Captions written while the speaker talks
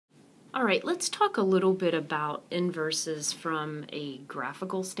All right, let's talk a little bit about inverses from a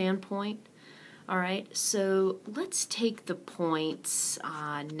graphical standpoint. All right, so let's take the points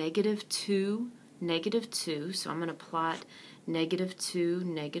 -2, -2. So I'm going to plot -2,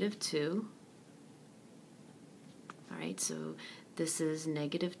 -2. All right, so this is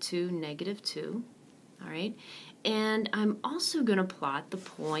 -2, -2. All right, and I'm also going to plot the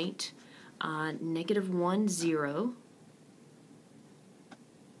point -1, 0.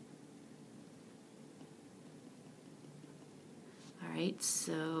 All right,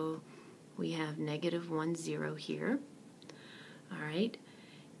 so we have -1, 0 here. All right,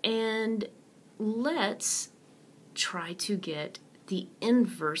 and let's try to get the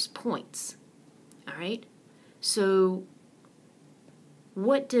inverse points. All right, so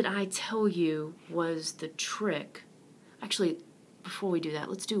what did I tell you was the trick? Actually, before we do that,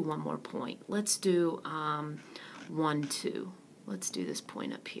 let's do one more point. Let's do 1, 2. Let's do this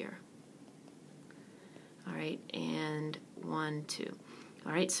point up here. All right, and 1, 2.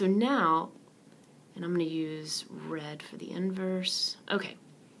 All right, so now, and I'm going to use red for the inverse. Okay,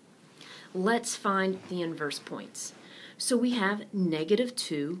 let's find the inverse points. So we have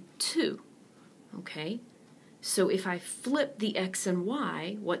 -2, 2. Okay, so if I flip the x and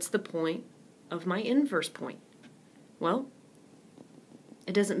y, what's the point of my inverse point? Well,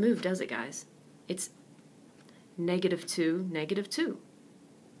 it doesn't move, does it, guys? It's -2, -2.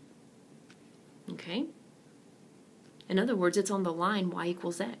 Okay? In other words, it's on the line y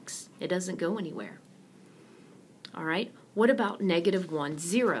equals x. It doesn't go anywhere. All right? What about -1,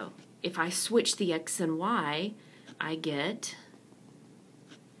 0? If I switch the x and y, I get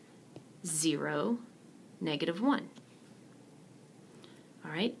 0, -1.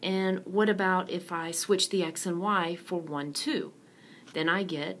 All right? And what about if I switch the x and y for 1, 2? Then I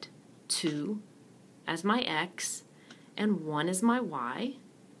get 2 as my x and 1 as my y.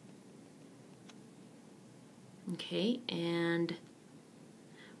 Okay, and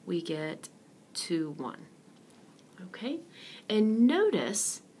we get 2, 1. Okay, and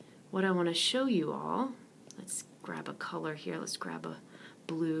notice what I want to show you all. Let's grab a color here. Let's grab a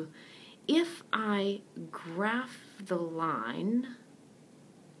blue. If I graph the line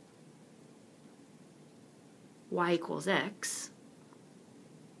y equals x,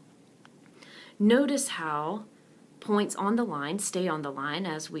 notice how points on the line stay on the line,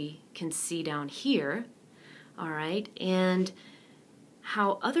 as we can see down here. All right, and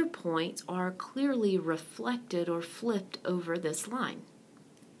how other points are clearly reflected or flipped over this line.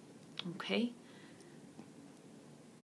 Okay,